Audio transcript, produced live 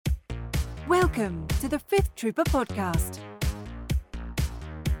Welcome to the Fifth Trooper Podcast.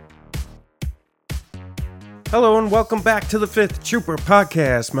 Hello and welcome back to the Fifth Trooper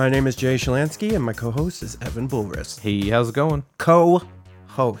Podcast. My name is Jay Shalansky and my co-host is Evan Bulris. Hey, how's it going?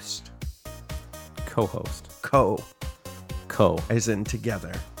 Co-host. Co-host. Co. As in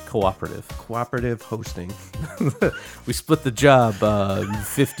together. Cooperative. Cooperative hosting. We split the job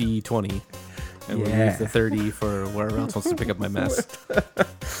 50-20. And we use the 30 for wherever else wants to pick up my mess.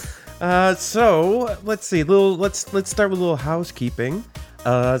 So let's see. Let's start with a little housekeeping.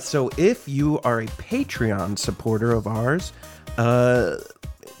 So if you are a Patreon supporter of ours,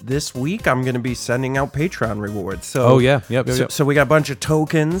 this week I'm going to be sending out Patreon rewards. So Yep. So we got a bunch of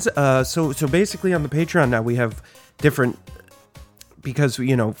tokens. So basically on the Patreon now we have different. Because,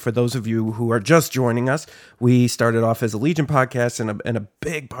 you know, for those of you who are just joining us, we started off as a Legion podcast, and a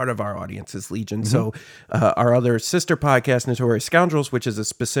big part of our audience is Legion. Mm-hmm. So our other sister podcast, Notorious Scoundrels, which is a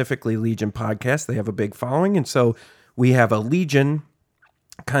specifically Legion podcast, they have a big following. And so we have a Legion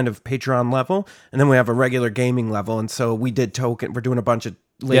kind of Patreon level, and then we have a regular gaming level. And so we did token. We're doing a bunch of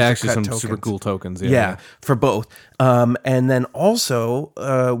some tokens. super cool tokens. Yeah, for both. And then also,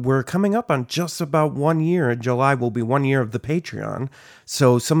 we're coming up on just about 1 year. In July will be 1 year of the Patreon.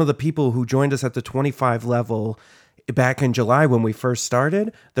 So some of the people who joined us at the 25 level back in July when we first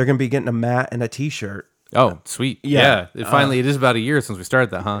started, they're going to be getting a mat and a t-shirt. Oh, sweet. Yeah. It is about a year since we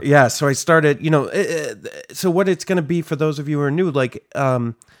started that, huh? Yeah, so I started, so what it's going to be for those of you who are new, like,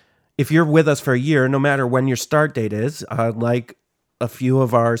 if you're with us for a year, no matter when your start date is, like a few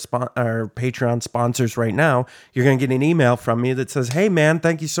of our Patreon sponsors right now, you're going to get an email from me that says, hey man,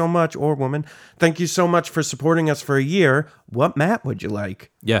 thank you so much, or woman, thank you so much for supporting us for a year. What mat would you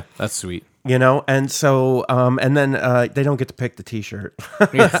like? Yeah, that's sweet. You know, and so, and then they don't get to pick the t-shirt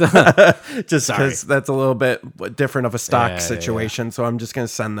just because that's a little bit different of a stock situation. Yeah. So I'm just going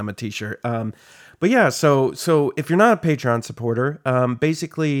to send them a t-shirt. But yeah, so if you're not a Patreon supporter,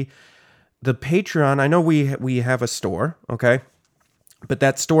 basically the Patreon, I know we have a store, okay? But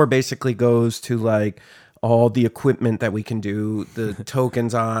that store basically goes to like all the equipment that we can do the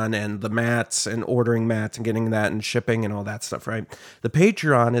tokens on and the mats and ordering mats and getting that and shipping and all that stuff, right? The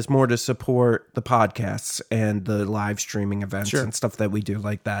Patreon is more to support the podcasts and the live streaming events and stuff that we do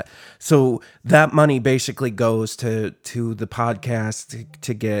like that. So that money basically goes to the podcast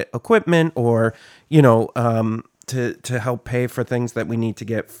to get equipment or, to help pay for things that we need to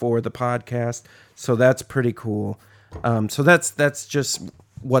get for the podcast. So that's pretty cool. So that's just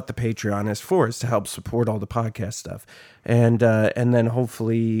what the Patreon is for, is to help support all the podcast stuff, and then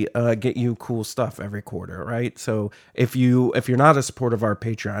hopefully get you cool stuff every quarter, right? So if you're not a supporter of our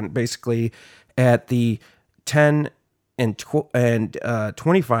Patreon, basically at the 10 and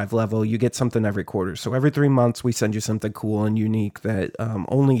 25 level, you get something every quarter. So every 3 months we send you something cool and unique that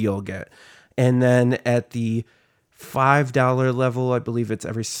only you'll get, and then at the $5 level, I believe it's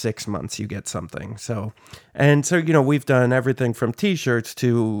every 6 months you get something. So we've done everything from t-shirts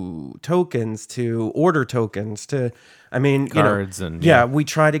to tokens to order tokens to, cards we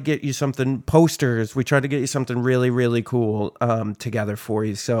try to get you something, posters. We try to get you something really, really cool together for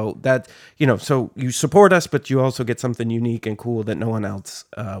you. So that, so you support us, but you also get something unique and cool that no one else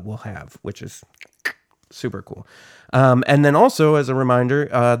will have, which is super cool. And then also as a reminder,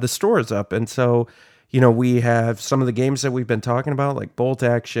 the store is up. And so, we have some of the games that we've been talking about, like Bolt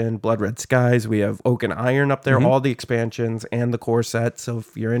Action, Blood Red Skies. We have Oak and Iron up there, all the expansions and the core set. So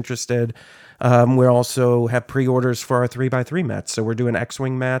if you're interested, we also have pre-orders for our 3x3 mats. So we're doing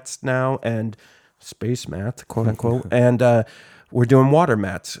X-Wing mats now and space mats, quote unquote. And we're doing water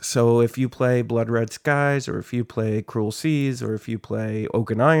mats. So if you play Blood Red Skies, or if you play Cruel Seas, or if you play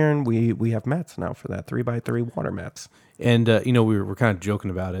Oak and Iron, we have mats now for that, 3x3 water mats. And, we were kind of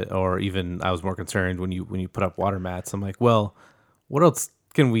joking about it, or even I was more concerned when you put up water mats. I'm like, well, what else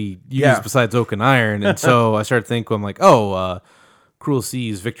can we use besides Oak and Iron? And so I started thinking, I'm like, Cruel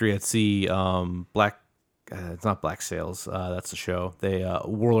Seas, Victory at Sea, it's not Black Sails, that's the show.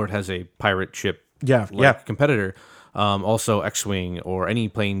 Warlord has a pirate ship competitor. Also X-Wing or any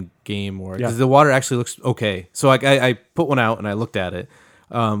plane game, or because the water actually looks okay. So I put one out and I looked at it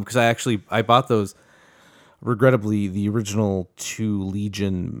because I bought those. Regrettably, the original 2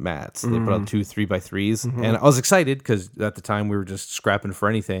 Legion mats. They put out 2 3x3s, and I was excited because at the time we were just scrapping for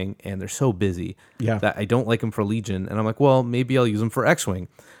anything, and they're so busy that I don't like them for Legion. And I'm like, well, maybe I'll use them for X-Wing.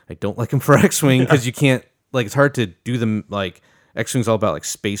 I don't like them for X-Wing because you can't, it's hard to do them. Like X-Wing's all about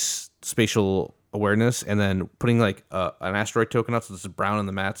spatial awareness, and then putting an asteroid token out so this is brown and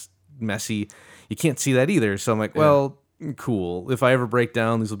the mat's messy. You can't see that either. So I'm like, well. Cool. If I ever break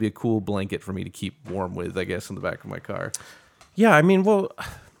down, this will be a cool blanket for me to keep warm with, I guess, in the back of my car. Yeah, I mean, well,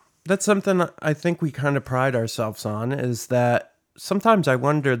 That's something I think we kind of pride ourselves on, is that sometimes I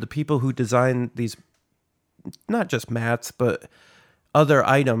wonder the people who design these, not just mats, but other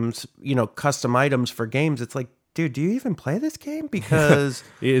items, custom items for games. It's like, dude, do you even play this game? Because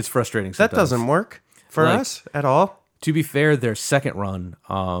it's frustrating sometimes. That doesn't work for us at all. To be fair, their second run,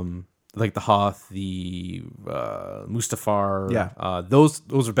 like the Hoth, the Mustafar,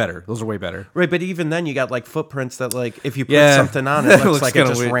 those are better. Those are way better. Right, but even then you got like footprints that like if you put something on it, looks like it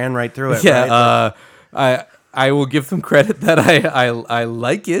just ran right through it. Yeah, right? I will give them credit that I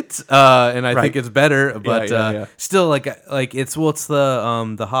like it, and I think it's better. But still, like it's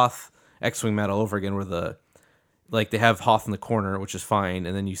the Hoth X-wing mat all over again, where they have Hoth in the corner, which is fine,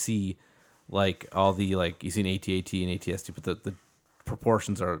 and then you see like all the you see an AT-AT and AT-ST, but the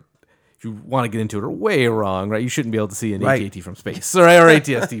proportions are, if you want to get into it, are way wrong, right? You shouldn't be able to see an AT-AT from space, or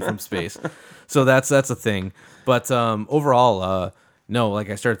AT-ST from space. So that's a thing. But overall, no,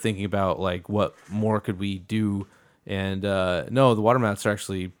 I started thinking about what more could we do, and no, the water mats are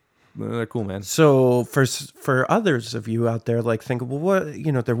actually they're cool, man. So for others of you out there, think, well,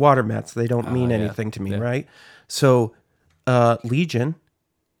 what they're water mats, they don't mean anything to me, right? So Legion,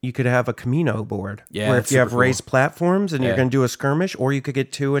 you could have a Camino board, where if you have raised platforms and you're going to do a skirmish, or you could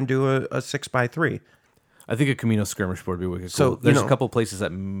get two and do a 6x3. I think a Camino skirmish board would be wicked cool. So there's a couple places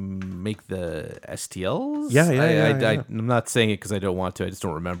that make the STLs. Yeah. I'm not saying it because I don't want to. I just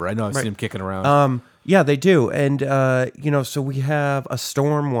don't remember. I know I've seen them kicking around. Yeah, they do. And, so we have a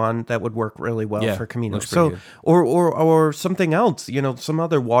Storm one that would work really well for Camino. So, or something else, some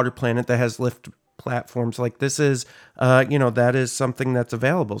other water planet that has lift platforms. Like this is, that is something that's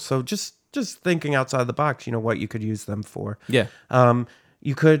available. So just thinking outside the box, what you could use them for. Yeah.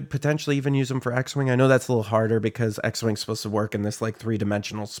 You could potentially even use them for X-Wing. I know that's a little harder because X-Wing's supposed to work in this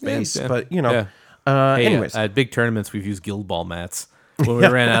 3-dimensional space, but anyways. At big tournaments, we've used Guild Ball mats when we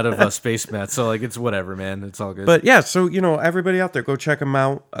ran out of space mats. So it's whatever, man. It's all good. But yeah, so everybody out there, go check them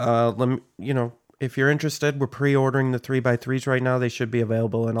out. If you're interested, we're pre-ordering the 3x3s right now. They should be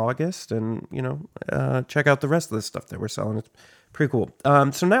available in August, and check out the rest of the stuff that we're selling. It's pretty cool.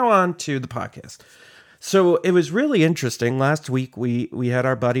 So now on to the podcast. So it was really interesting. Last week, we had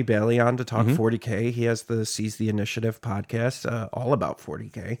our buddy Bailey on to talk 40K. He has the Seize the Initiative podcast, all about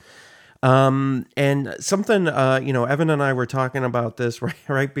 40K. And something, Evan and I were talking about this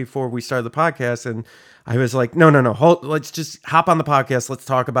right before we started the podcast, and I was like, no, let's just hop on the podcast. Let's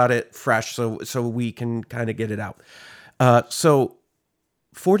talk about it fresh so we can kind of get it out. So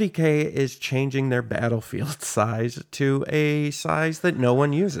 40K is changing their battlefield size to a size that no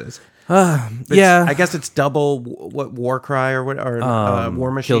one uses. I guess it's double what Warcry or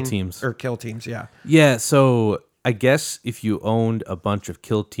War Machine kill teams. Yeah. Yeah. So I guess if you owned a bunch of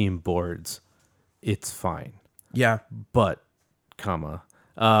kill team boards, it's fine. Yeah. But,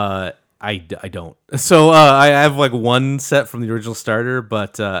 I don't. So I have one set from the original starter,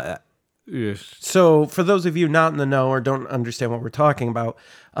 but. So for those of you not in the know or don't understand what we're talking about,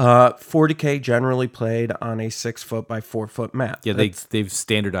 40K generally played on a 6-foot by 4-foot mat. Yeah, they've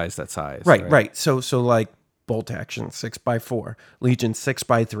standardized that size. Right. So Bolt Action 6x4, Legion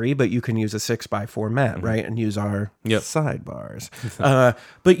 6x3, but you can use a 6x4 mat, right, and use our sidebars.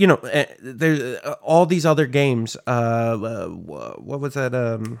 But there's all these other games. What was that?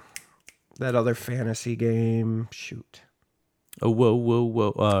 That other fantasy game? Shoot. Oh,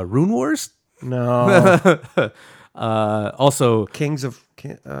 whoa. Rune Wars? No. Also Kings of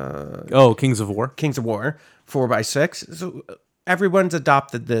War. Kings of War, 4x6. So everyone's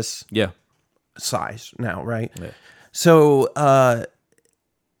adopted this size now, right? Yeah. So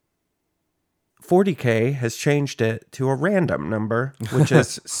 40K has changed it to a random number, which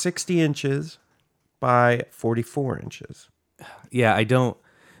is 60 inches by 44 inches. Yeah, I don't.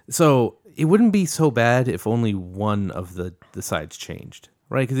 So it wouldn't be so bad if only one of the sides changed,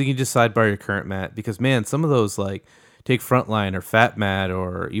 right? Because you can just sidebar your current mat. Because, man, some of those, take Frontline or Fat Mat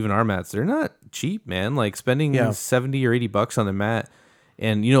or even our mats, they're not cheap, man. Spending $70 or $80 on the mat.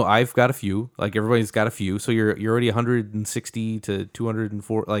 And, I've got a few. Everybody's got a few. So you're already 160 to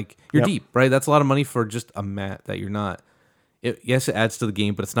 204. You're deep, right? That's a lot of money for just a mat that you're not. Yes, it adds to the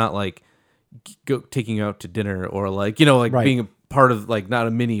game, but it's not taking you out to dinner or right. being a part of not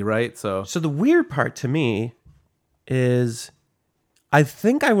a mini, right? So the weird part to me is I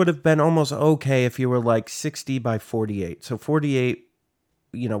think I would have been almost okay if you were 60 by 48. So 48,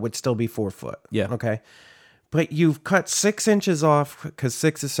 would still be 4 foot. Yeah. Okay. But you've cut 6 inches off because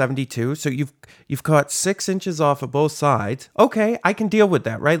 6 is 72. So you've cut 6 inches off of both sides. Okay, I can deal with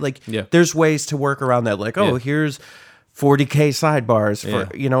that, right? There's ways to work around that. Here's 40K sidebars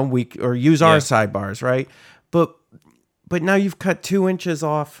for use our sidebars, right? But now you've cut 2 inches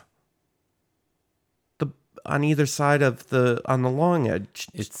off on either side of on the long edge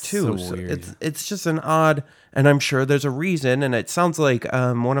too. So weird. It's just an odd, and I'm sure there's a reason. And it sounds like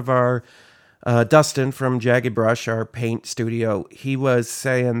one of our Dustin from Jagged Brush, our paint studio, he was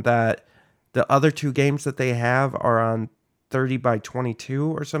saying that the other two games that they have are on 30 by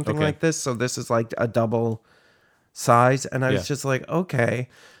 22 or something like this. So this is like a double size. And I was just like, okay.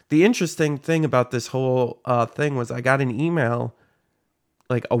 The interesting thing about this whole thing was I got an email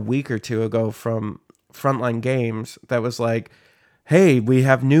like a week or two ago from Frontline Games that was like, hey, we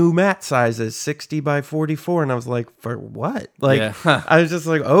have new mat sizes, 60 by 44. And I was like, for what? Like, I was just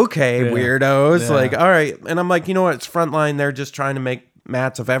like, okay, weirdos. Like, all right. And I'm like, you know what? It's Frontline. They're just trying to make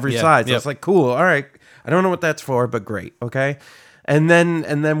mats of every size. I was like, cool. All right. I don't know what that's for, but great. Okay. And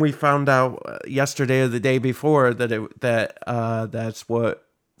then we found out yesterday or the day before that that's what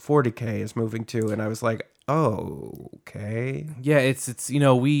 40K is moving to. And I was like, oh, okay. Yeah, it's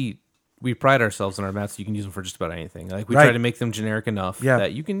we pride ourselves on our mats. You can use them for just about anything. Like we try to make them generic enough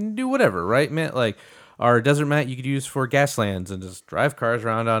that you can do whatever, right, man? Like our desert mat you could use for gaslands and just drive cars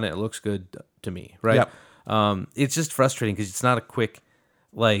around on it. It looks good to me, right? Yep. It's just frustrating because it's not a quick.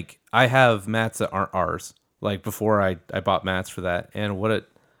 Like I have mats that aren't ours. Like before I bought mats for that, and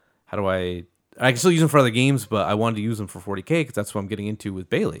how do I can still use them for other games, but I wanted to use them for 40K because that's what I'm getting into with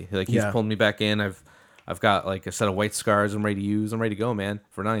Bailey. Like he's pulling me back in. I've got like a set of white scars I'm ready to use. I'm ready to go, man,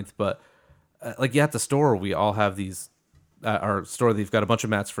 for 9th. But like at the store, we all have these. Our store, they've got a bunch of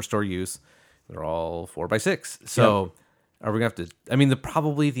mats for store use. They're all 4x6. So are we gonna have to? I mean,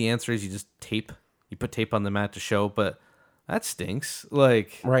 probably the answer is you just tape. You put tape on the mat to show, but that stinks.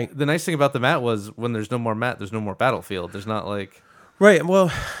 Like, the nice thing about the mat was when there's no more mat, there's no more battlefield. There's not like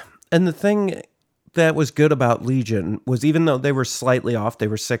well, and the thing that was good about Legion was even though they were slightly off, they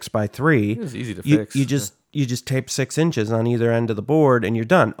were 6 by 3. It was easy to fix. You just tape 6 inches on either end of the board and you're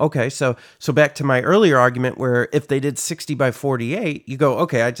done. Okay, so back to my earlier argument where if they did 60 by 48, you go,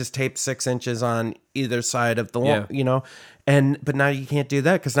 okay, I just taped 6 inches on either side of the long, but now you can't do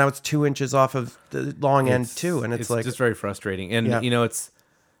that because now it's 2 inches off of the long end too, and it's like just very frustrating. And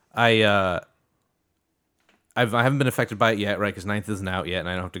I haven't been affected by it yet, right? Because 9th isn't out yet, and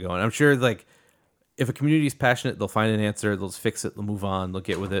I don't have to go. And I'm sure like if a community is passionate, they'll find an answer, they'll just fix it, they'll move on, they'll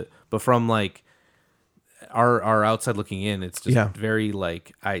get with it. But from like our outside looking in, it's just very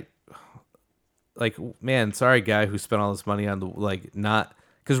like man, sorry guy who spent all this money on the not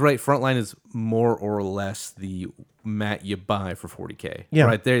because Frontline is more or less the mat you buy for 40K. Yeah,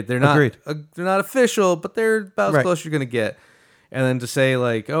 right. They're not they're not official, but they're about as close as you're gonna get. And then to say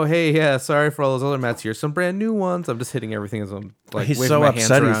like, oh hey, sorry for all those other mats. Here's some brand new ones. I'm just hitting everything as I'm like he's waving so my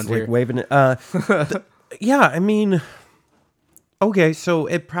upset. hands He's around like waving it. I mean, okay, so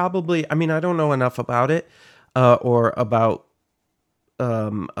it probably. I mean, I don't know enough about it or about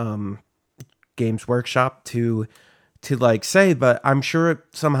Games Workshop to like say, but I'm sure it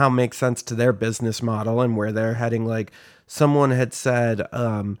somehow makes sense to their business model and where they're heading. Like someone had said.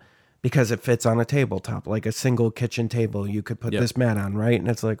 Because it fits on a tabletop, like a single kitchen table, you could put this mat on, right? And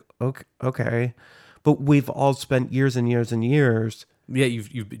it's like, okay. But we've all spent years and years and years. Yeah,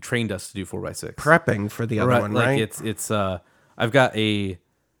 you've trained us to do 4x6. Prepping for the other one, right? Like it's I've got we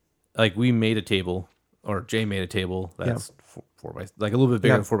made a table, or Jay made a table that's 4 by like a little bit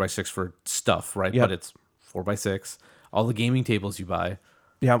bigger than 4x6 for stuff, right? But it's 4x6. All the gaming tables you buy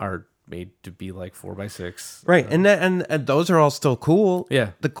are made to be like 4x6, right? And those are all still cool.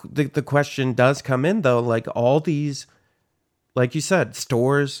 Yeah. The question does come in though, like all these, like you said,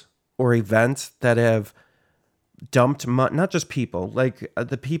 stores or events that have dumped money, not just people. Like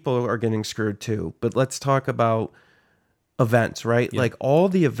the people are getting screwed too. But let's talk about events, right? Yeah. Like all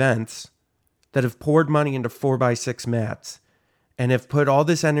the events that have poured money into 4x6 mats and have put all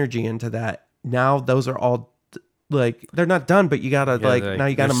this energy into that. Now those are all. Like they're not done, but you gotta now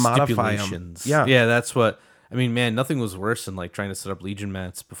you gotta modify them. Yeah, that's what I mean. Man, nothing was worse than like trying to set up Legion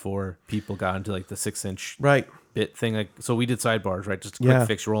mats before people got into like the 6-inch bit thing. Like so, we did sidebars, right? Just a quick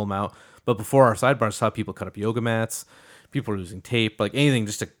fix, roll them out. But before our sidebars, saw people cut up yoga mats. People were using tape, like anything,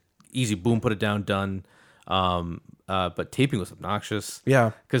 just a easy boom, put it down, done. But taping was obnoxious.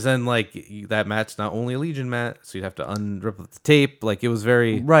 Yeah, because then like that mat's not only a Legion mat, so you'd have to unrip the tape. Like it was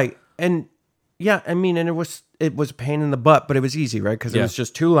very and. Yeah, I mean, and it was a pain in the butt, but it was easy, right? Because it was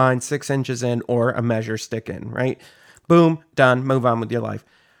just 2 lines, 6 inches in, or a measure stick in, right? Boom, done, move on with your life.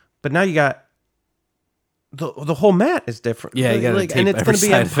 But now you got the whole mat is different. Yeah, you gotta tape and it's going to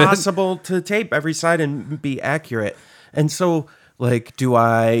be every side impossible to tape every side and be accurate. And so, like, do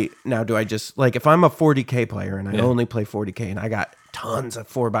I just like if I'm a 40K player and I only play 40K and I got tons of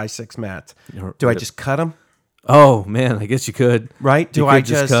 4x6 mats, do I just cut them? Oh man, I guess you could. Right? You Do I could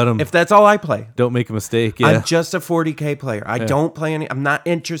just cut 'em. if that's all I play? Don't make a mistake. Yeah. I'm just a 40K player. I don't play any. I'm not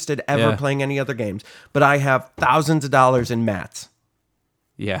interested ever Yeah. playing any other games. But I have thousands of dollars in mats.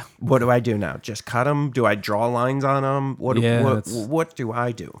 Yeah. What do I do now? Just cut them? Do I draw lines on them? What do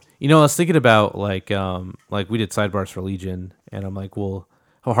I do? You know, I was thinking about like we did sidebars for Legion, and I'm like, well,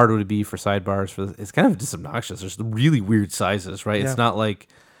 how hard would it be for sidebars for this? It's kind of just obnoxious. There's really weird sizes, right? Yeah. It's not like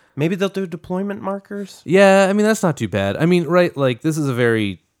Maybe they'll do deployment markers. yeah, I mean that's not too bad. I mean, right, like this is a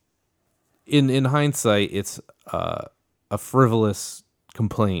very in hindsight, it's a frivolous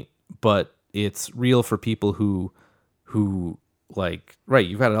complaint, but it's real for people who like right,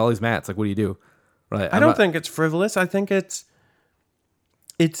 you've had all these mats, like what do you do? Right. I don't think it's frivolous. I think it's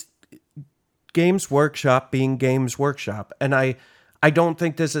Games Workshop being Games Workshop, and I don't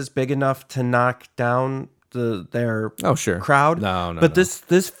think this is big enough to knock down their crowd. No. But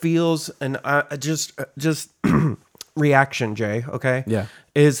this feels, and just reaction, Jay. Okay, Yeah.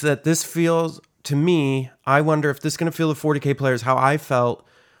 is that this feels to me? I wonder if this is going to feel to 40K players how I felt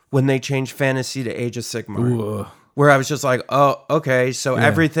when they changed Fantasy to Age of Sigmar. Where I was just like, oh, okay, so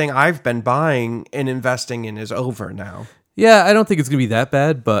everything I've been buying and investing in is over now. Yeah, I don't think it's gonna be that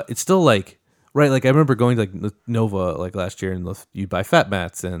bad, but it's still like right. Like I remember going to like Nova like last year, and you'd buy fat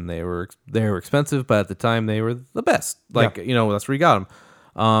mats, and they were expensive, but at the time they were the best. Like you know that's where you got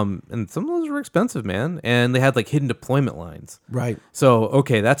them. And some of those were expensive, man, and they had like hidden deployment lines. Right. So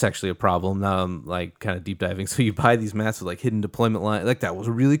okay, that's actually a problem. Now I'm like kind of deep diving. So you buy these mats with like hidden deployment line, like that was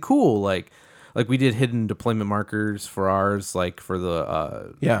really cool. Like we did hidden deployment markers for ours, like for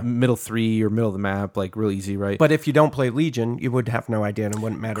the middle 3 or middle of the map, like real easy, right? But if you don't play Legion, you would have no idea and it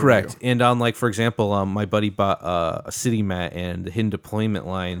wouldn't matter. Correct. And on like for example, my buddy bought a city mat, and the hidden deployment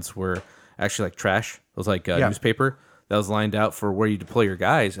lines were actually like trash. It was like newspaper that was lined out for where you deploy your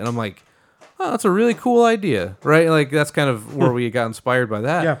guys, and I'm like, oh, that's a really cool idea, right? Like that's kind of where we got inspired by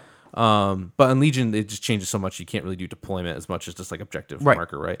that. Yeah. But in Legion, it just changes so much. You can't really do deployment as much as just like objective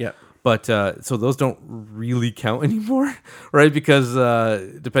marker, right? Yeah. But so those don't really count anymore, right? Because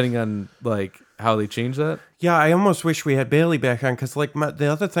depending on like how they change that. Yeah, I almost wish we had Bailey back on because like the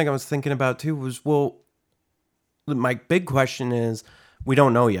other thing I was thinking about too was, well, my big question is we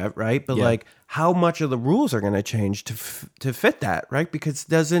don't know yet, right? But like how much of the rules are going to change to fit that, right? Because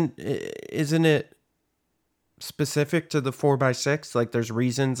isn't it specific to the 4x6? Like there's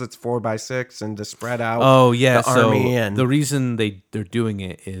reasons it's 4x6 and to spread out the army. And the reason they're doing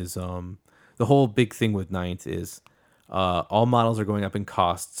it is the whole big thing with Ninth is all models are going up in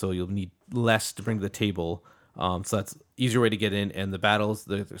cost, so you'll need less to bring to the table. So that's easier way to get in, and the battles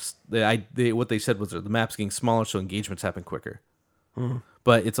what they said was the map's getting smaller, so engagements happen quicker.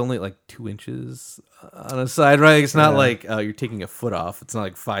 But it's only like 2 inches on a side, right? It's not like you're taking a foot off. It's not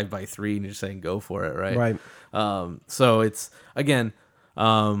like 5x3 and you're saying go for it, right? Right. So it's again,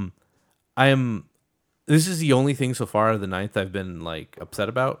 this is the only thing so far of the Ninth I've been like upset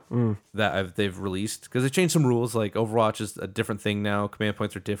about that they've released, because they changed some rules. Like Overwatch is a different thing now. Command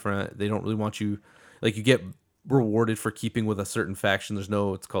points are different. They don't really want you, like you get rewarded for keeping with a certain faction. There's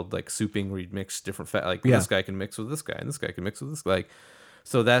no, it's called like souping, where you mix different this guy can mix with this guy and this guy can mix with this guy.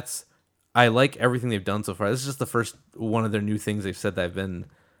 So that's, I like everything they've done so far. This is just the first one of their new things they've said that I've been,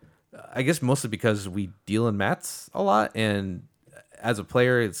 I guess mostly because we deal in mats a lot, and as a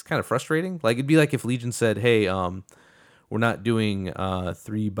player it's kind of frustrating. Like it'd be like if Legion said, hey, we're not doing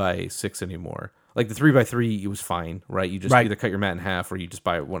 3x6 anymore. Like the 3x3 it was fine, right? You just either cut your mat in half or you just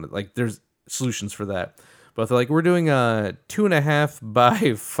buy one. Like there's solutions for that. But they're like, we're doing 2.5 by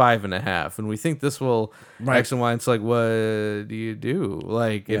 5.5, and we think this will X and Y. It's like, what do you do?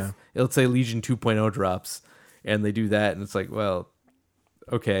 Like, if it'll say Legion 2.0 drops, and they do that, and it's like, well,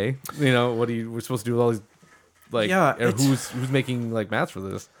 okay, you know, what we're supposed to do with all these, like, who's making like mats for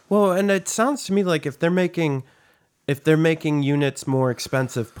this? Well, and it sounds to me like if they're making units more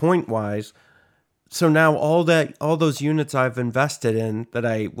expensive point wise, so now all those units I've invested in that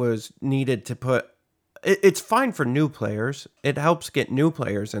I was needed to put. It's fine for new players. It helps get new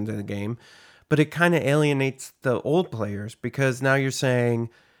players into the game, but it kind of alienates the old players, because now you're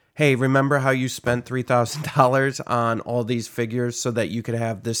saying, hey, remember how you spent $3,000 on all these figures so that you could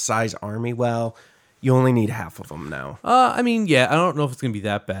have this size army? Well, you only need half of them now. I mean, yeah, I don't know if it's going to be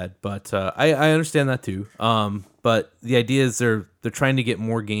that bad, but I understand that too. But the idea is they're trying to get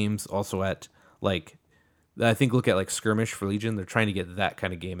more games also at, like, I think look at like Skirmish for Legion. They're trying to get that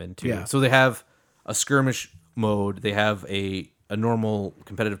kind of game into. Yeah. So they have a skirmish mode, they have a normal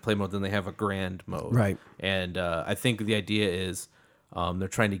competitive play mode, then they have a grand mode. Right. And I think the idea is they're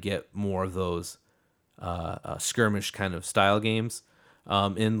trying to get more of those skirmish kind of style games.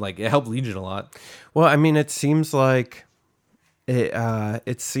 and like it helped Legion a lot. Well, I mean, it seems like that,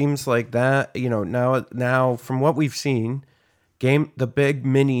 you know, now from what we've seen, the big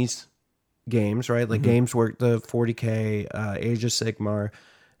minis games, right? Like games where the 40K, Age of Sigmar,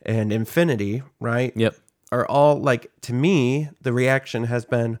 and Infinity, right? Yep. Are all like, to me, the reaction has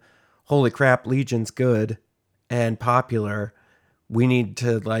been, holy crap, Legion's good and popular. We need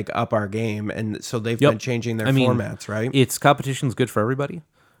to like up our game. And so they've been changing their formats, right? It's competition's good for everybody,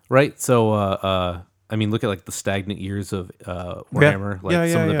 right? So, I mean, look at like the stagnant years of Warhammer,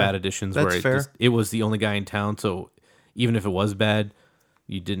 some of the bad editions where it was the only guy in town. So even if it was bad,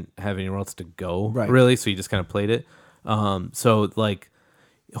 you didn't have anywhere else to go, really. So you just kind of played it. So like,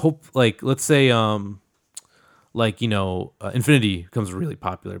 let's say, Infinity becomes really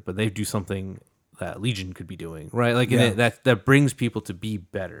popular, but they do something that Legion could be doing, right? Like that brings people to be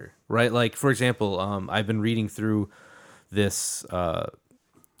better, right? Like for example, I've been reading through this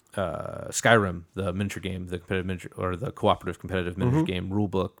Skyrim, the miniature game, the competitive miniature or the cooperative competitive miniature game rule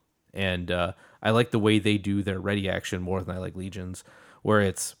book, and I like the way they do their ready action more than I like Legion's, where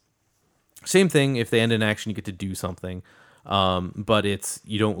it's same thing. If they end an action, you get to do something, but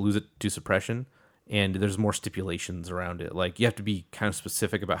you don't lose it to suppression, and there's more stipulations around it. Like you have to be kind of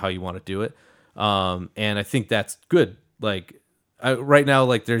specific about how you want to do it. And I think that's good. Like right now,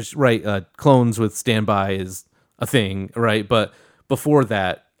 like there's clones with standby is a thing, right? But before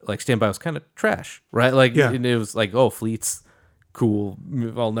that, like standby was kind of trash, right? Like it was like, oh, fleets, cool.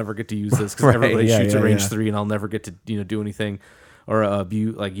 I'll never get to use this because everybody shoots at range 3, and I'll never get to do anything or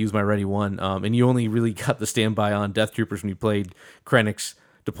use my ready 1. And you only really got the standby on Death Troopers when you played Krennic's.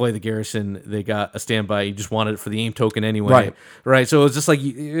 Deploy the garrison, they got a standby. You just wanted it for the aim token anyway, right? So it was just like,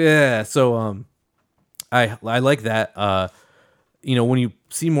 So I like that. When you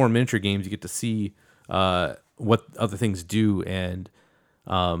see more miniature games, you get to see what other things do, and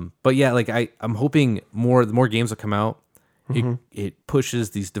but yeah, like I'm hoping the more games that come out, it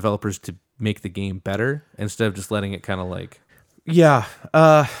pushes these developers to make the game better instead of just letting it kind of like. Yeah,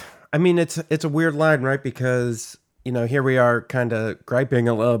 I mean it's a weird line, right? Because here we are kind of griping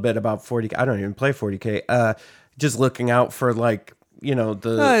a little bit about 40K. I don't even play 40K. Just looking out for like,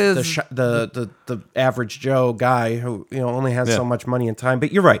 the average Joe guy who, only has so much money and time.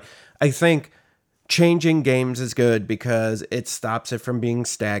 But you're right. I think changing games is good because it stops it from being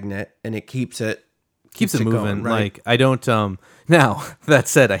stagnant and it keeps it moving. Going, right? Like I don't, now that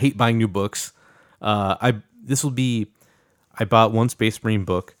said, I hate buying new books. I bought one Space Marine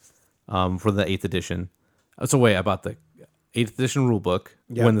book, for the 8th edition. So wait, I bought the 8th edition rule book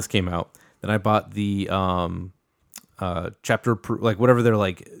when this came out. Then I bought the chapter, like whatever they're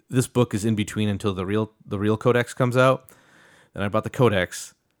like. This book is in between until the real codex comes out. Then I bought the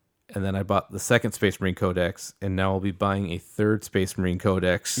codex, and then I bought the second Space Marine codex, and now I'll be buying a third Space Marine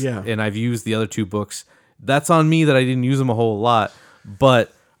codex. Yeah, and I've used the other 2 books. That's on me that I didn't use them a whole lot,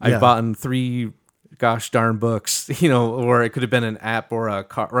 but I've bought 3. Gosh darn books, or it could have been an app or a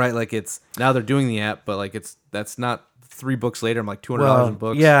car, right? Like now they're doing the app, but like that's not 3 books later. I'm like $200 in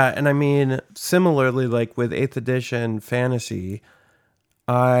books. Yeah, and I mean similarly, like with 8th edition fantasy,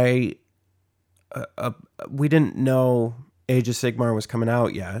 we didn't know Age of Sigmar was coming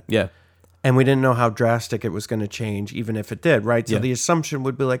out yet. Yeah, and we didn't know how drastic it was going to change, even if it did, right? So the assumption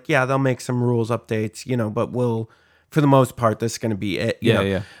would be like, they'll make some rules updates, but for the most part, this is going to be it. You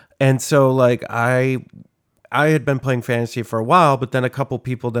know? And so, like, I had been playing fantasy for a while, but then a couple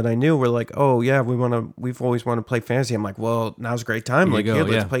people that I knew were like, "Oh yeah, we've always wanted to play fantasy." I'm like, "Well, now's a great time.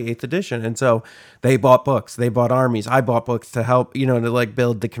 Let's play 8th edition." And so they bought books, they bought armies. I bought books to help, to like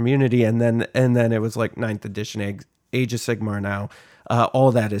build the community. And then it was like 9th edition Age of Sigmar now.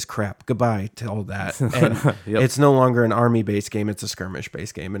 All that is crap. Goodbye to all that. And it's no longer an army-based game; it's a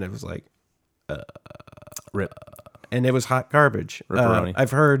skirmish-based game. And it was like, rip. And it was hot garbage.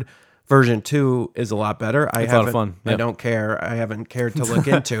 I've heard version 2 is a lot better. It's a lot of fun. I don't care. I haven't cared to look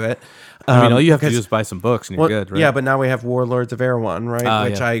into it. I mean, all you have to do is buy some books and you're good, right? Yeah, but now we have Warlords of Erewhon, right?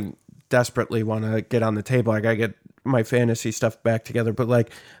 Which I desperately want to get on the table. I got to get my fantasy stuff back together. But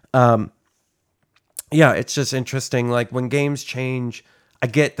like, it's just interesting. Like when games change, I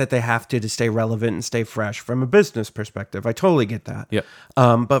get that they have to stay relevant and stay fresh from a business perspective. I totally get that. Yeah.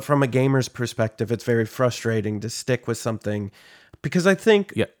 But from a gamer's perspective, it's very frustrating to stick with something because I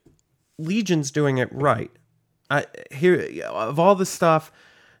think Legion's doing it right. Of all the stuff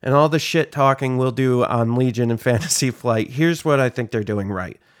and all the shit talking we'll do on Legion and Fantasy Flight, here's what I think they're doing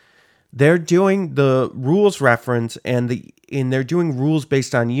right. They're doing the rules reference and they're doing rules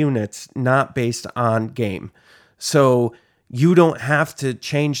based on units, not based on game. So you don't have to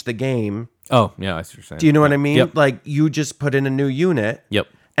change the game Oh, yeah, I see what you're saying. Do you know what I mean? Yep. Like, you just put in a new unit. Yep.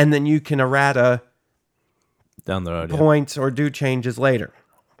 And then you can errata Down the road. points or do changes later.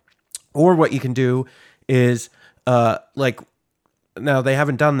 Or what you can do is, now they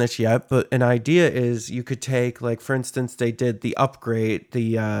haven't done this yet, but an idea is you could take, like, for instance, they did the upgrade,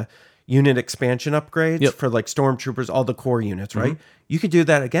 the unit expansion upgrades for like stormtroopers, all the core units, right? You could do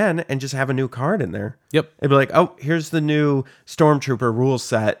that again and just have a new card in there. Yep. It'd be like, oh, here's the new stormtrooper rule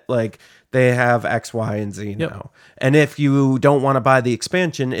set. Like, they have X, Y, and Z now. And if you don't want to buy the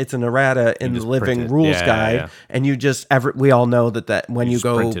expansion, it's an errata in the living rules guide. And you just, we all know that when you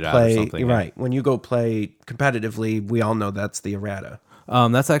go play, right, when you go play competitively, we all know that's the errata.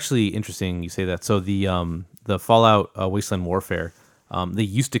 That's actually interesting you say that. So the Fallout Wasteland Warfare, they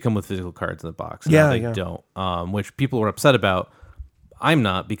used to come with physical cards in the box. Now they don't, which people were upset about. I'm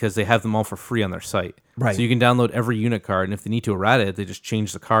not, because they have them all for free on their site. Right. So you can download every unit card, and if they need to errata it, they just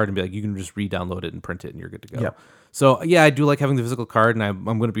change the card and be like, you can just re-download it and print it, and you're good to go. Yep. So yeah, I do like having the physical card, and I'm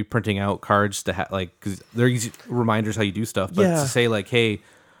going to be printing out cards to because they're easy reminders how you do stuff. But to say like, hey,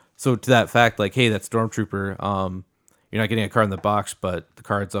 so to that fact, like, hey, that Stormtrooper, you're not getting a card in the box, but the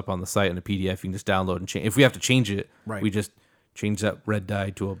card's up on the site in a PDF. You can just download and change. If we have to change it, we just change that red dye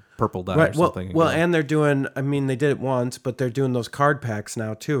to a purple dye or something. Well, and they're doing, I mean, they did it once, but they're doing those card packs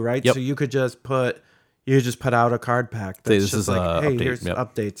now too, right? Yep. So you could just put out a card pack. That's this just is like, hey, update. here's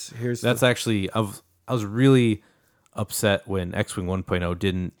updates. That's actually, I was really upset when X-Wing 1.0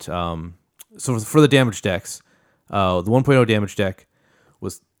 didn't, so for the damage decks, the 1.0 damage deck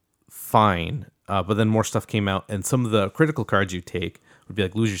was fine, but then more stuff came out, and some of the critical cards you take would be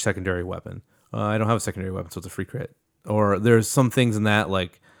like, lose your secondary weapon. I don't have a secondary weapon, so it's a free crit. Or there's some things in that,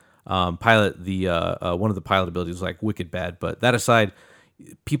 like pilot, one of the pilot abilities was like wicked bad. But that aside,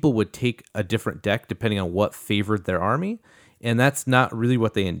 people would take a different deck depending on what favored their army, and that's not really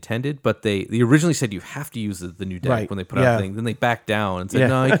what they intended. But they originally said you have to use the new deck when they put out things. Then they backed down and said,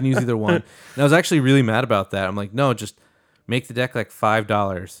 no, you can use either one. And I was actually really mad about that. I'm like, no, just make the deck like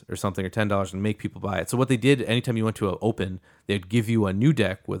 $5 or something, or $10, and make people buy it. So what they did, anytime you went to an open, they'd give you a new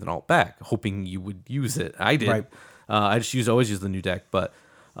deck with an alt back, hoping you would use it. I did. Right. I just always use the new deck, but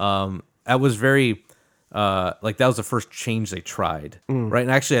that was very that was the first change they tried, right?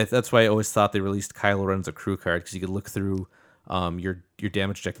 And actually, that's why I always thought they released Kylo Ren as a crew card, because you could look through your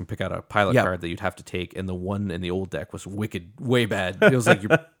damage deck and pick out a pilot card that you'd have to take, and the one in the old deck was wicked, way bad. It was like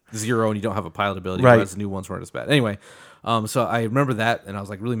you're 0 and you don't have a pilot ability, whereas the new ones weren't as bad. Anyway, so I remember that, and I was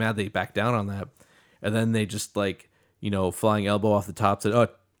like really mad they backed down on that, and then they just flying elbow off the top said,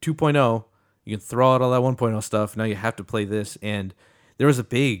 2.0. You can throw out all that 1.0 stuff. Now you have to play this. And there was a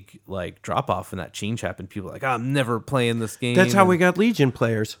big drop off when that change happened. People were like, I'm never playing this game. That's how we got Legion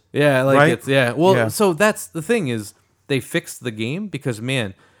players. Yeah, right? Well, so that's the thing is they fixed the game, because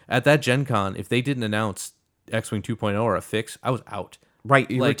man, at that Gen Con, if they didn't announce X-Wing 2.0 or a fix, I was out. Right,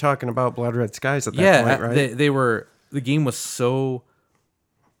 you were talking about Blood Red Skies at that point, right? The game was so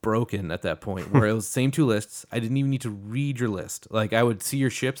broken at that point, where it was the same two lists. I didn't even need to read your list. Like, I would see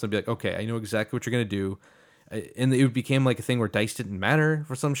your ships and I'd be like, okay, I know exactly what you're going to do. And it became like a thing where dice didn't matter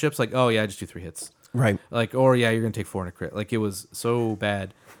for some ships. Like, oh yeah, I just do 3 hits. Right. Like, or yeah, you're going to take 4 in a crit. Like, it was so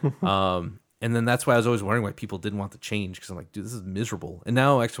bad. And then that's why I was always wondering why people didn't want to change, because I'm like, dude, this is miserable. And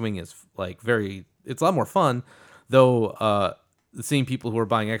now X-Wing is like it's a lot more fun, though. The same people who are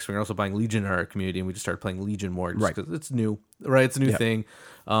buying X-Wing are also buying Legion in our community, and we just started playing Legion more, just because it's new, right? It's a new thing.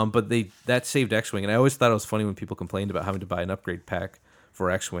 But that saved X-Wing, and I always thought it was funny when people complained about having to buy an upgrade pack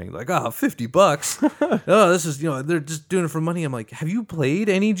for X-Wing, like, $50. This is, they're just doing it for money. I'm like, have you played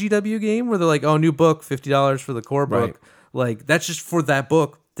any GW game where they're like, new book, $50 for the core book? Like, that's just for that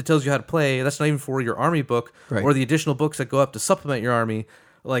book that tells you how to play. That's not even for your army book or the additional books that go up to supplement your army.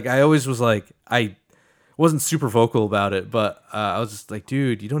 Like, I always was like, I wasn't super vocal about it, but I was just like,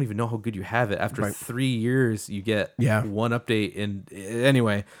 dude, you don't even know how good you have it. After 3 years, you get one update. And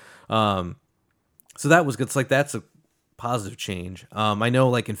anyway, so that was good. It's like, that's a positive change. I know,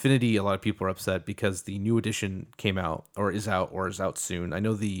 like, Infinity, a lot of people are upset because the new edition came out, or is out soon. I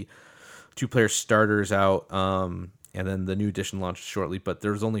know the 2-player starter is out, and then the new edition launched shortly, but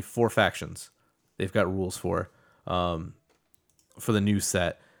there's only 4 factions they've got rules for the new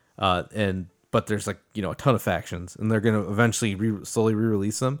set. But there's a ton of factions, and they're going to eventually slowly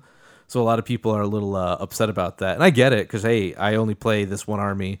re-release them. So a lot of people are a little upset about that. And I get it, because, hey, I only play this one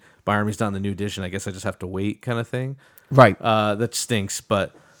army. My army's not in the new edition. I guess I just have to wait, kind of thing. Right. That stinks,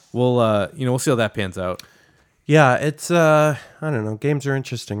 but we'll see how that pans out. Yeah, it's, I don't know. Games are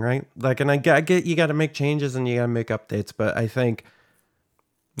interesting, right? Like, and I get you got to make changes and you got to make updates, but I think...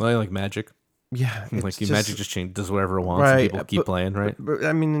 Well, I like Magic. Yeah, like Magic just does whatever it wants, and people keep playing, right? But,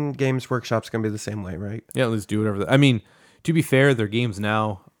 I mean, Games Workshop's gonna be the same way, right? Yeah, let's do whatever. I mean, to be fair, their games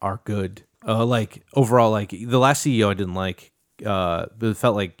now are good. Like overall, like the last CEO I didn't like. It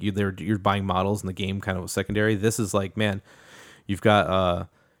felt like you're buying models, and the game kind of was secondary. This is like, man, you've got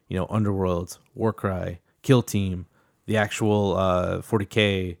Underworlds, Warcry, Kill Team, the actual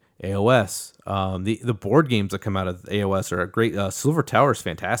 40K AOS. The board games that come out of AOS are great. Silver Tower is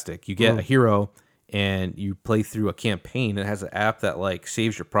fantastic. You get a hero and you play through a campaign. It has an app that like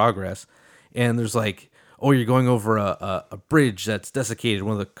saves your progress, and there's like, oh, you're going over a bridge that's desiccated,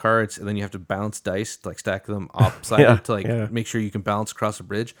 one of the cards, and then you have to bounce dice to like stack them upside to make sure you can balance across a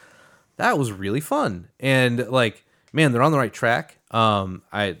bridge. That was really fun, and like, man, they're on the right track.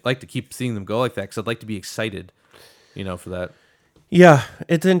 I'd like to keep seeing them go like that because I'd like to be excited, for that. Yeah,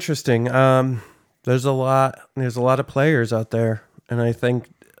 it's interesting. There's a lot of players out there, and I think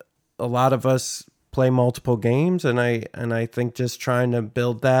a lot of us play multiple games, and I think just trying to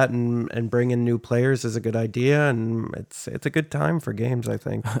build that and bring in new players is a good idea, and it's a good time for games, I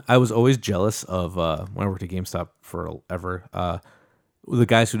think. I was always jealous of when I worked at GameStop forever, the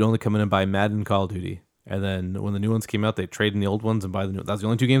guys who'd only come in and buy Madden and Call of Duty, and then when the new ones came out, they'd trade in the old ones and buy the new. That was the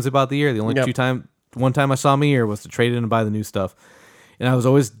only 2 games they bought the year. The only one time I saw them a year was to trade in and buy the new stuff, and I was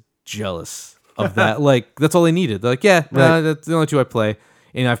always jealous of that. Like, that's all they needed. They're like, that's the only 2 I play.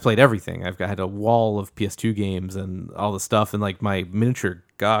 And I've played everything. I've had a wall of PS2 games and all the stuff. And like my miniature,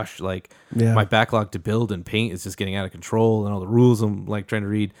 my backlog to build and paint is just getting out of control, and all the rules I'm like trying to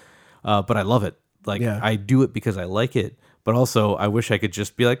read. But I love it. Like, I do it because I like it. But also, I wish I could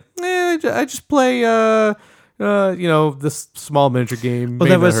just be like, I just play, this small miniature game. Well,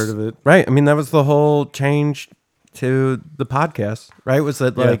 Maybe I heard of it. Right. I mean, that was the whole change to the podcast, right? Was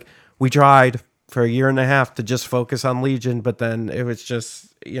that like we tried for a year and a half to just focus on Legion, but then it was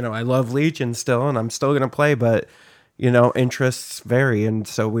just, I love Legion still, and I'm still going to play, but, interests vary. And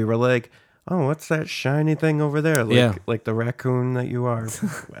so we were like, oh, what's that shiny thing over there? Like the raccoon that you are.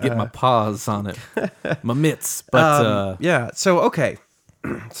 Get my paws on it. My mitts. But So, okay.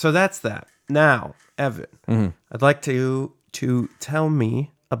 So that's that. Now, Evan, I'd like to tell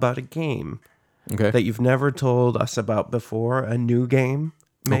me about a game that you've never told us about before, a new game.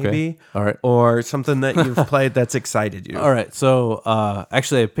 Maybe. Okay. All right. Or something that you've played that's excited you. All right. So,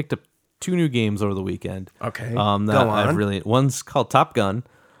 actually, I picked up 2 new games over the weekend. Okay. Go on. One's called Top Gun,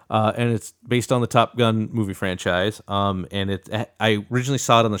 and it's based on the Top Gun movie franchise. And I originally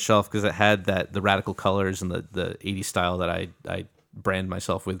saw it on the shelf because it had the radical colors and the 80s style that I brand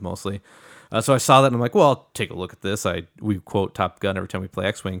myself with mostly. So I saw that and I'm like, well, I'll take a look at this. We quote Top Gun every time we play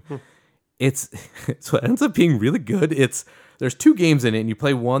X-Wing. So it ends up being really good. There's 2 games in it, and you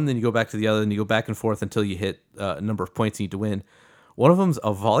play one, then you go back to the other, and you go back and forth until you hit a number of points you need to win. One of them's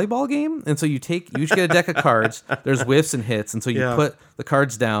a volleyball game, and so you each get a deck of cards. There's whiffs and hits, and so you put the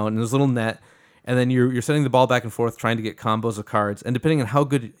cards down, and there's a little net, and then you're sending the ball back and forth, trying to get combos of cards. And depending on how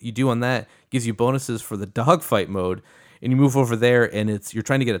good you do on that, gives you bonuses for the dogfight mode. And you move over there, and you're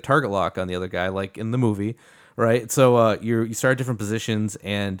trying to get a target lock on the other guy, like in the movie, right? So you start at different positions,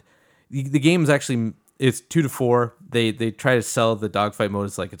 and the game is actually. It's 2 to 4. They try to sell the dogfight mode.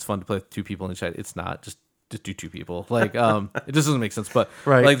 It's like it's fun to play with 2 people on each side. It's not. Just do 2 people. Like it just doesn't make sense. But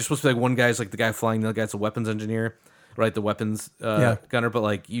like there's supposed to be like one guy's like the guy flying, the other guy's a weapons engineer, right? The weapons gunner. But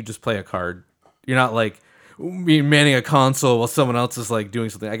like you just play a card. You're not like manning a console while someone else is like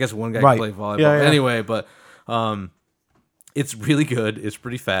doing something. I guess one guy can play volleyball anyway. But it's really good. It's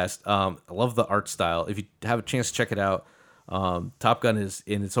pretty fast. I love the art style. If you have a chance to check it out, Top Gun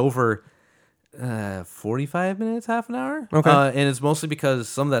it's over 45 minutes, half an hour. Okay. And it's mostly because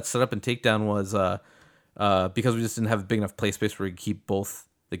some of that setup and takedown was because we just didn't have a big enough play space where we could keep both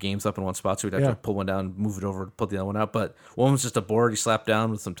the games up in one spot, so we'd have to pull one down, move it over, pull the other one out. But one was just a board you slap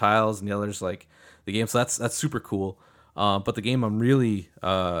down with some tiles, and the other's like the game. So that's super cool. But the game I'm really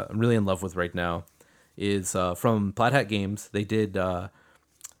in love with right now is from Plaid Hat Games. They did that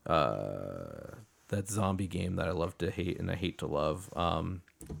zombie game that I love to hate and I hate to love.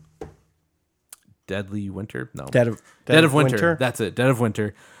 Deadly Winter? No. Dead of Winter. That's it. Dead of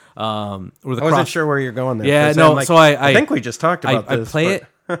Winter. I wasn't sure where you're going there. Yeah, no. Like, so I think we just talked about this. I play it,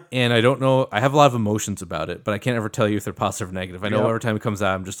 and I don't know. I have a lot of emotions about it, but I can't ever tell you if they're positive or negative. I know every time it comes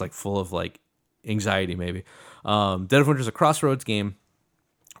out, I'm just like full of like anxiety. Maybe. Dead of Winter is a crossroads game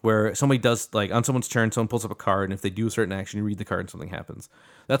where somebody does like on someone's turn, someone pulls up a card, and if they do a certain action, you read the card and something happens.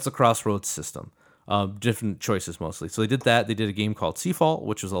 That's the crossroads system. Different choices mostly. So they did that. They did a game called Seafall,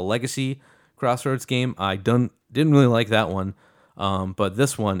 which was a legacy crossroads game. I didn't really like that one, but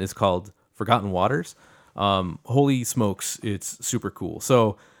this one is called Forgotten Waters. Holy smokes, it's super cool.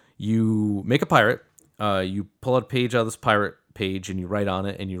 So You make a pirate. You pull out a page out of this pirate page and you write on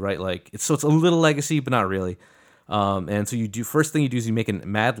it, and you write it's a little legacy, but not really. And so first thing you do is you make a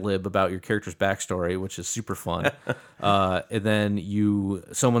Mad Lib about your character's backstory, which is super fun. And then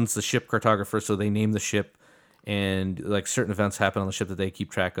someone's the ship cartographer, so they name the ship, and certain events happen on the ship that they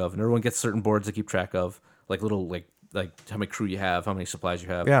keep track of, and everyone gets certain boards they keep track of, little how many crew you have, how many supplies you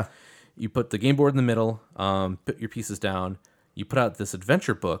have. Yeah. You put the game board in the middle, put your pieces down, you put out this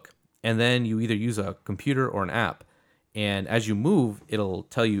adventure book, and then you either use a computer or an app. And as you move, it'll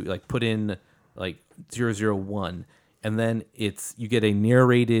tell you, put in 001, and then you get a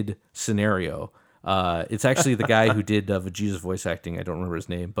narrated scenario. It's actually the guy who did Vegeta's voice acting. I don't remember his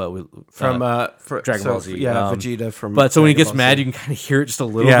name, but from Dragon Ball Z. Yeah, Vegeta from. But so when he gets Dragon Ball mad, Z. you can kind of hear it just a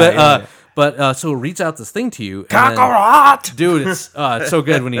little bit. Yeah. But so it reads out this thing to you. Kakarot! Dude, it's so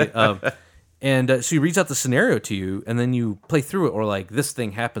good when he. So he reads out the scenario to you, and then you play through it, or this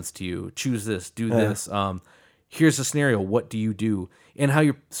thing happens to you. Choose this, do this. Here's the scenario. What do you do? And how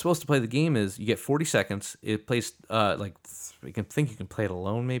you're supposed to play the game is you get 40 seconds. It plays you can play it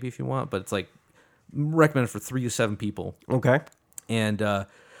alone maybe if you want, but it's recommended for 3 to 7 people. Okay. And so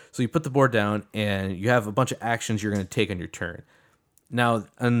you put the board down, and you have a bunch of actions you're going to take on your turn. Now,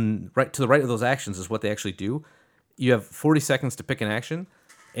 right to the right of those actions is what they actually do. You have 40 seconds to pick an action.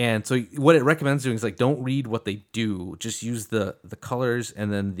 And so what it recommends doing is don't read what they do. Just use the colors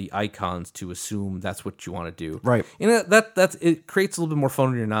and then the icons to assume that's what you want to do. Right. And that's it creates a little bit more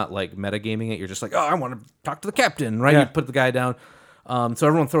fun when you're not metagaming it. You're just I want to talk to the captain, right? Yeah. You put the guy down. So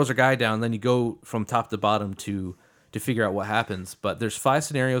everyone throws their guy down, then you go from top to bottom to figure out what happens. But there's 5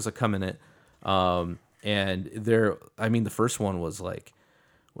 scenarios that come in it. And the first one was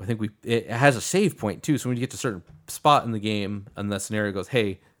I think it has a save point too. So when you get to a certain spot in the game and the scenario goes,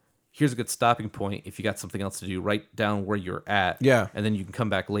 hey, here's a good stopping point. If you got something else to do, write down where you're at. Yeah. And then you can come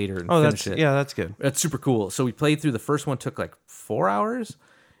back later and finish it. Yeah, that's good. That's super cool. So we played through the first one, took 4 hours.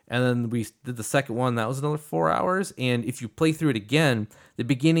 And then we did the second one. That was another 4 hours. And if you play through it again, the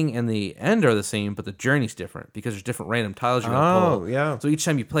beginning and the end are the same, but the journey's different because there's different random tiles you're going to pull. Oh, yeah. So each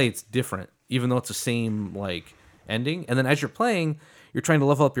time you play, it's different, even though it's the same ending. And then as you're playing, you're trying to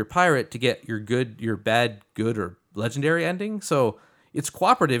level up your pirate to get your bad, good, or legendary ending. So it's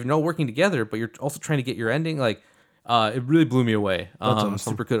cooperative. You're all working together, but you're also trying to get your ending. It really blew me away. That's awesome.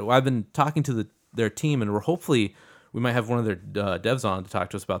 Super good. I've been talking to their team, and we might have one of their devs on to talk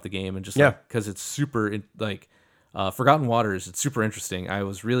to us about the game, and just because it's super Forgotten Waters. It's super interesting.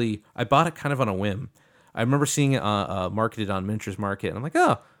 I bought it kind of on a whim. I remember seeing it marketed on Miniatures Market, and I'm like,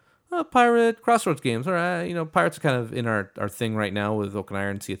 pirate Crossroads games. All right, pirates are kind of in our thing right now with Oak and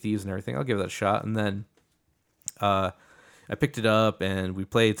Iron, Sea of Thieves, and everything. I'll give that a shot. And then I picked it up, and we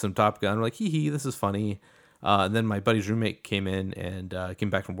played some Top Gun. We're like, hee, this is funny. And then my buddy's roommate came in and came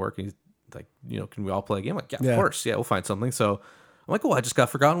back from work, and he's like, can we all play a game? I'm like, yeah, of course. Yeah, we'll find something. So I'm like, I just got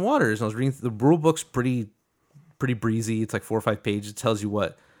Forgotten Waters. And I was reading the rule book's pretty breezy. It's 4 or 5 pages. It tells you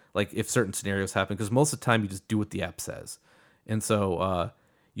what, if certain scenarios happen, because most of the time you just do what the app says. And so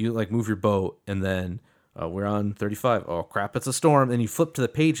you move your boat, and then we're on 35. Oh crap, it's a storm. And you flip to the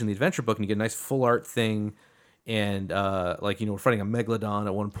page in the adventure book, and you get a nice full art thing. And we're fighting a megalodon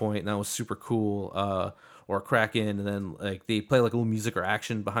at one point, and that was super cool. Or a Kraken, and then they play a little music or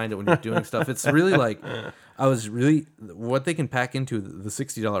action behind it when you're doing stuff. It's really what they can pack into the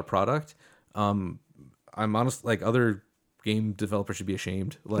 $60 product. I'm honest, other game developers should be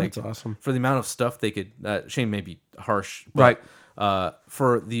ashamed. That's awesome. For the amount of stuff they could. Shame may be harsh, but, right?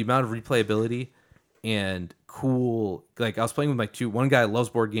 For the amount of replayability and cool. I was playing with one guy loves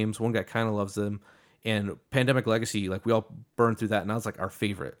board games, one guy kind of loves them. And Pandemic Legacy, we all burned through that, and that was our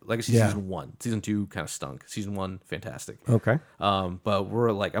favorite. Legacy Season 1. Season 2 kind of stunk. Season 1, fantastic. Okay. But we're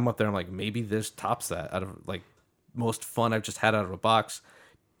I'm up there, I'm maybe this tops that out of most fun I've just had out of a box.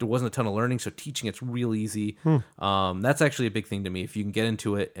 There wasn't a ton of learning, so teaching it's real easy. That's actually a big thing to me. If you can get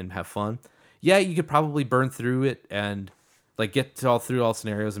into it and have fun. Yeah, you could probably burn through it and get through all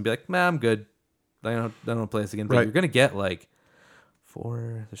scenarios and be like, I'm good. I don't want to play this again. But you're going to get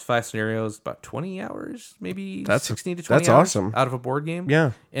there's 5 scenarios, about 20 hours, maybe 16 to 20 that's hours awesome. Out of a board game.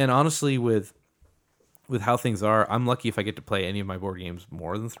 Yeah. And honestly, with how things are, I'm lucky if I get to play any of my board games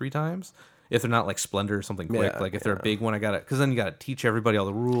more than 3 times. If they're not Splendor or something quick, if they're a big one, because then you got to teach everybody all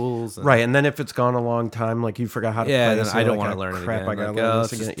the rules. Right, and then if it's gone a long time, you forgot how to play this, then I don't want to learn it again. I gotta learn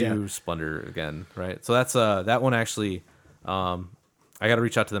this again. Just do Splendor again, right? So that's that one actually. I got to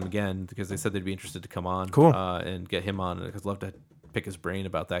reach out to them again because they said they'd be interested to come on. Cool. And get him on because I'd love to pick his brain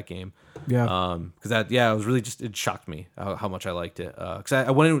about that game. Yeah. Because it was really it shocked me how much I liked it. Because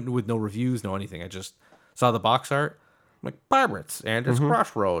I went in with no reviews, no anything. I just saw the box art. like, pirates, and it's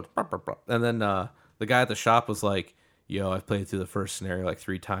crossroads. Blah, blah, blah. And then the guy at the shop was like, yo, I've played through the first scenario like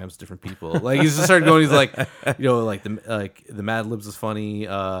 3 times, different people. Like, he just started going, he's like, the Mad Libs is funny.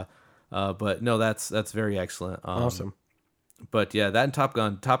 But no, that's very excellent. Awesome. But yeah, that and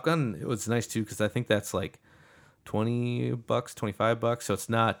Top Gun, it was nice too, because I think that's like $20, $25. So it's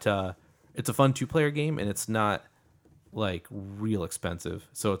not, it's a fun 2-player game, and it's not like real expensive.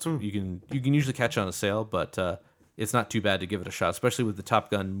 So it's you can usually catch it on a sale, but it's not too bad to give it a shot, especially with the Top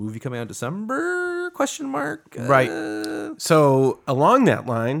Gun movie coming out in December, ? Right. So along that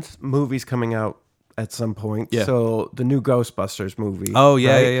lines, movies coming out at some point. Yeah. So the new Ghostbusters movie. Oh,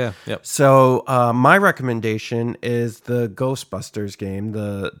 yeah, right? yeah. Yep. So my recommendation is the Ghostbusters game,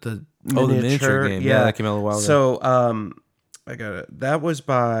 the miniature game. Yeah, that came out a while ago. So I got it. That was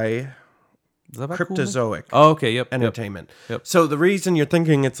by Cryptozoic. Oh, okay, yep. Entertainment. Yep. So the reason you're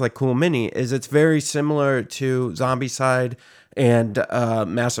thinking it's like Cool Mini is it's very similar to Zombicide and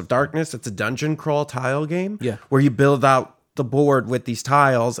Massive Darkness. It's a dungeon crawl tile game. Yeah. Where you build out the board with these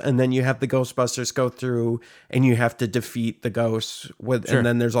tiles, and then you have the Ghostbusters go through, and you have to defeat the ghosts with, and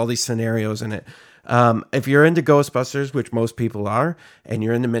then there's all these scenarios in it. If you're into Ghostbusters, which most people are, and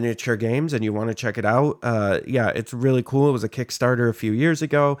you're into miniature games and you want to check it out, it's really cool. It was a Kickstarter a few years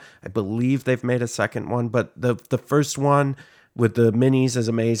ago. I believe they've made a second one, but the first one with the minis is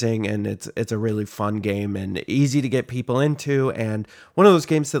amazing, and it's a really fun game and easy to get people into, and one of those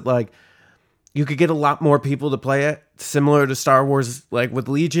games that like you could get a lot more people to play it, similar to Star Wars, like with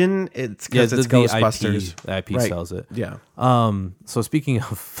Legion. It's because it's Ghostbusters. The IP sells it. Yeah. So speaking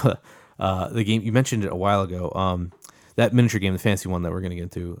of the game, you mentioned it a while ago. That miniature game, the fancy one that we're going to get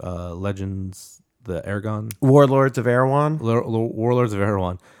into, Legends, the Aragon, Warlords of Erewhon. Warlords of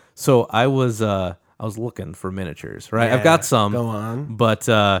Erewhon. So I was looking for miniatures, right? Yeah, I've got some. Go on. But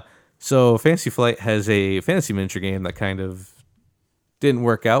so Fantasy Flight has a fantasy miniature game that kind of didn't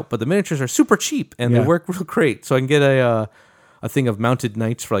work out, but the miniatures are super cheap and they work real great. So I can get a thing of Mounted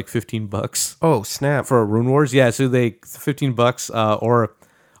Knights for like $15. Oh, snap. For Rune Wars. Yeah, so they $15 or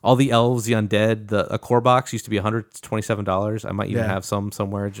all the elves, the undead, a core box used to be $127. I might even have some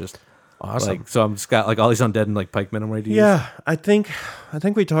somewhere. Just awesome. Like, so I'm just got like all these undead and like pikemen I'm ready to use. Yeah, I think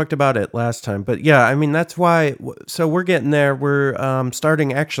we talked about it last time, but yeah, I mean that's why. So we're getting there. We're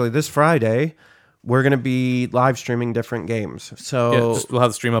starting actually this Friday. We're going to be live streaming different games. So we'll have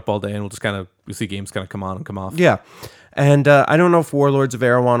the stream up all day, and we'll see games kind of come on and come off. Yeah. And I don't know if Warlords of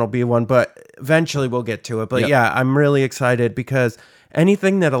Erewhon will be one, but eventually we'll get to it. But yeah, I'm really excited because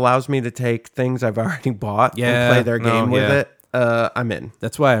anything that allows me to take things I've already bought and play their game with it, I'm in.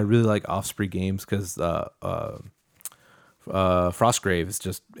 That's why I really like Offspring games, because Frostgrave is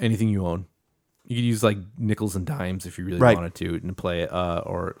just anything you own. You could use like nickels and dimes if you really wanted to and play it,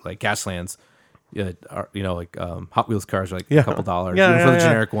 or like Gaslands. Yeah, like Hot Wheels cars are like a couple dollars. Even for the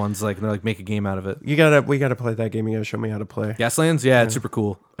generic ones, like they're like make a game out of it. We gotta play that game. You gotta show me how to play. Gaslands, it's super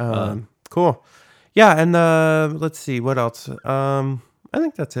cool. Cool. Yeah, and let's see what else. I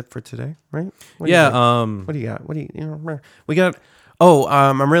think that's it for today, right? What do you got? We got.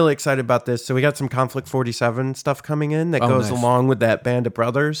 I'm really excited about this. So we got some Conflict 47 stuff coming in that goes along with that Band of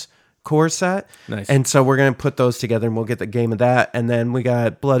Brothers core set. Nice. And so we're going to put those together and we'll get the game of that. And then we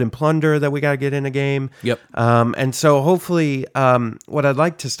got Blood and Plunder that we got to get in a game. Yep. And so hopefully what I'd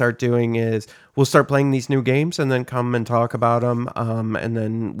like to start doing is we'll start playing these new games and then come and talk about them. And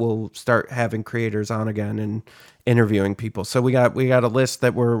then we'll start having creators on again and interviewing people. So we got a list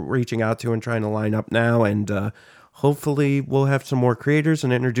that we're reaching out to and trying to line up now. And hopefully we'll have some more creators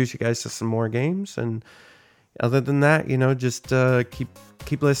and introduce you guys to some more games. And other than that, just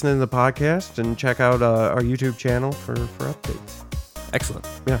keep listening to the podcast and check out our YouTube channel for updates. Excellent.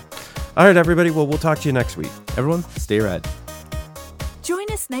 Yeah. All right, everybody. Well, we'll talk to you next week. Everyone, stay rad. Join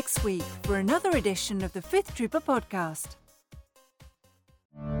us next week for another edition of the Fifth Trooper Podcast.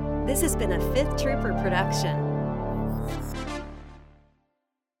 This has been a Fifth Trooper production.